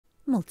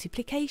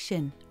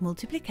Multiplication.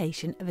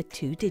 Multiplication of a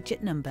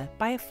 2-digit number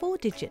by a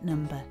 4-digit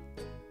number.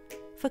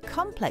 For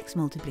complex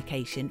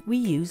multiplication, we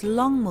use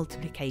long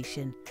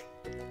multiplication,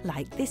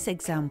 like this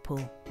example.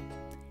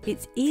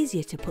 It's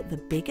easier to put the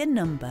bigger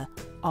number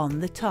on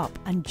the top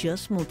and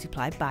just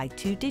multiply by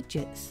 2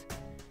 digits.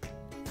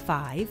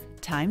 5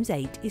 times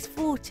 8 is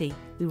 40.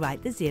 We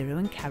write the 0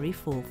 and carry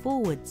 4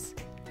 forwards.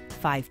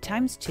 5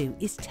 times 2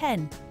 is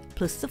 10,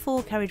 plus the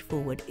 4 carried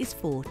forward is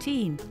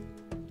 14.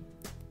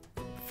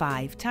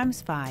 5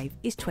 times 5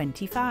 is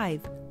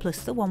 25,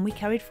 plus the 1 we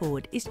carried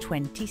forward is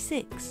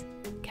 26.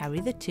 Carry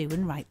the 2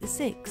 and write the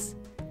 6.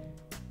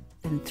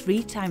 Then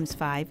 3 times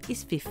 5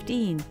 is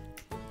 15,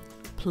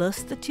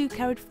 plus the 2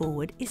 carried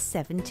forward is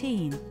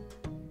 17.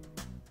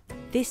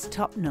 This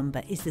top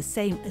number is the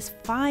same as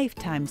 5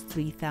 times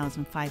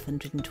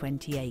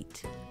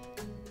 3,528.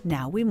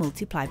 Now we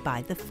multiply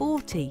by the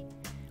 40.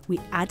 We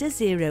add a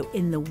 0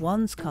 in the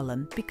ones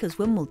column because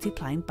we're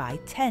multiplying by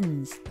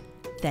tens.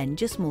 Then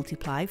just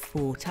multiply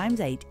 4 times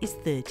 8 is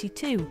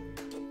 32.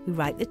 We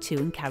write the 2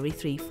 and carry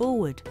 3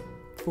 forward.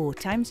 4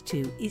 times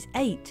 2 is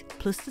 8,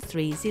 plus the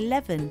 3 is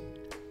 11.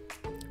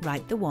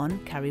 Write the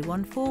 1, carry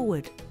 1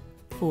 forward.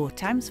 4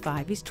 times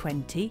 5 is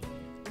 20,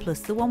 plus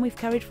the 1 we've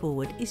carried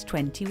forward is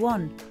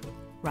 21.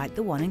 Write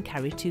the 1 and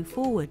carry 2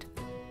 forward.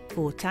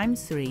 4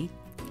 times 3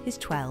 is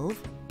 12,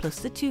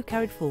 plus the 2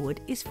 carried forward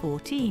is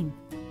 14.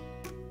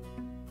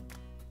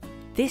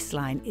 This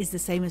line is the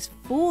same as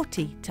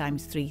 40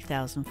 times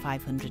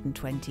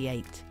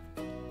 3,528.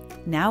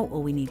 Now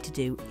all we need to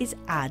do is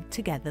add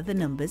together the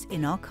numbers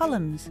in our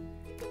columns.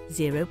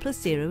 0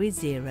 plus 0 is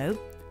 0,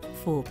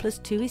 4 plus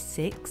 2 is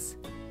 6,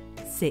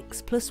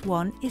 6 plus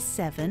 1 is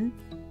 7,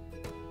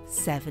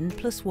 7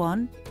 plus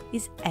 1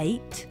 is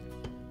 8,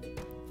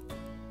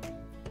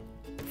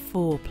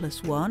 4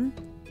 plus 1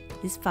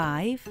 is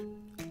 5,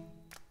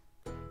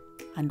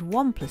 and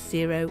 1 plus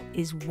 0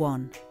 is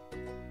 1.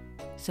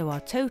 So our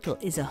total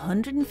is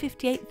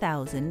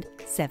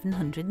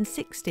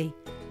 158,760.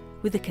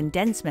 With a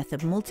condensed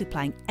method,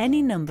 multiplying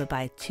any number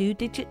by a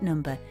 2-digit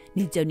number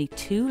needs only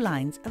 2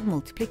 lines of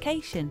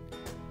multiplication.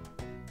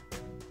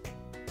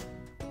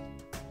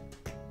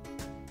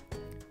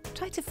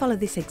 Try to follow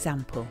this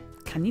example.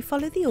 Can you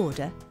follow the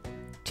order?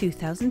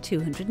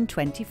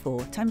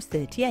 2,224 times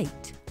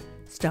 38.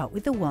 Start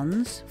with the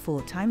ones,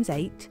 4 times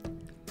 8,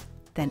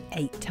 then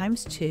 8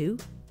 times 2,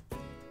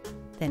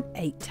 then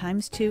 8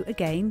 times 2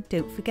 again,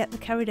 don't forget the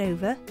carried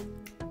over,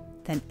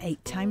 then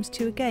 8 times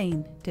 2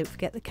 again, don't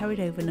forget the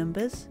carried over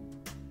numbers.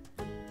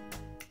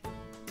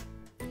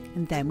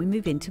 And then we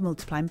move into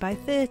multiplying by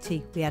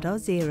 30. We add our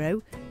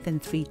 0, then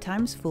 3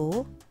 times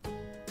 4,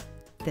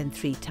 then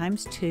 3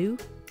 times 2,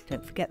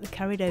 don't forget the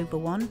carried over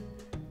one,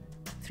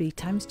 3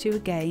 times 2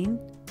 again,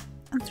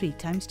 and 3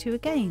 times 2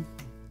 again.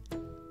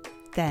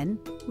 Then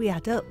we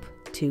add up.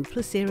 2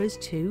 plus 0 is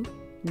 2,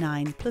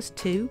 9 plus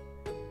 2,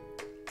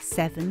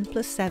 7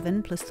 plus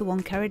 7 plus the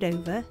 1 carried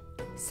over,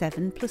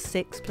 7 plus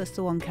 6 plus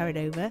the 1 carried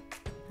over,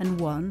 and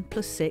 1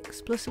 plus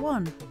 6 plus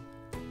 1.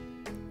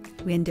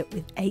 We end up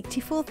with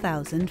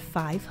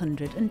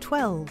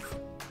 84,512.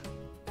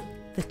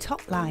 The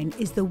top line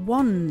is the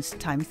ones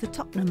times the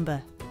top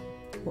number,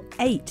 or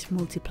 8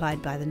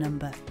 multiplied by the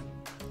number.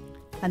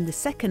 And the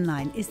second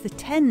line is the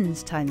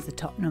tens times the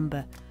top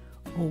number,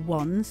 or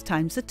ones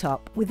times the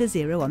top with a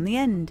 0 on the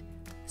end.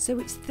 So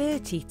it's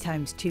 30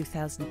 times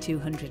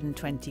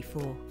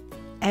 2,224.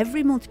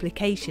 Every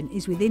multiplication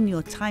is within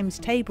your times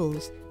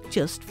tables,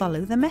 just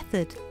follow the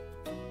method.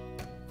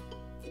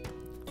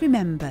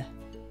 Remember,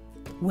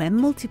 when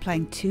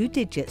multiplying 2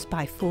 digits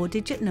by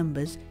 4-digit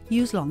numbers,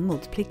 use long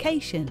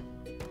multiplication.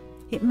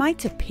 It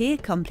might appear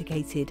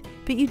complicated,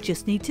 but you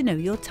just need to know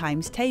your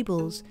times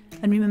tables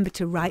and remember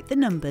to write the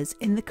numbers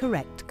in the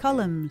correct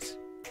columns.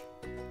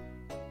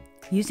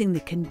 Using the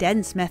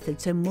condensed method,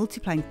 so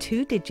multiplying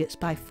 2 digits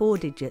by 4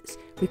 digits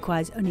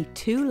requires only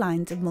 2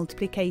 lines of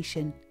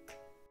multiplication.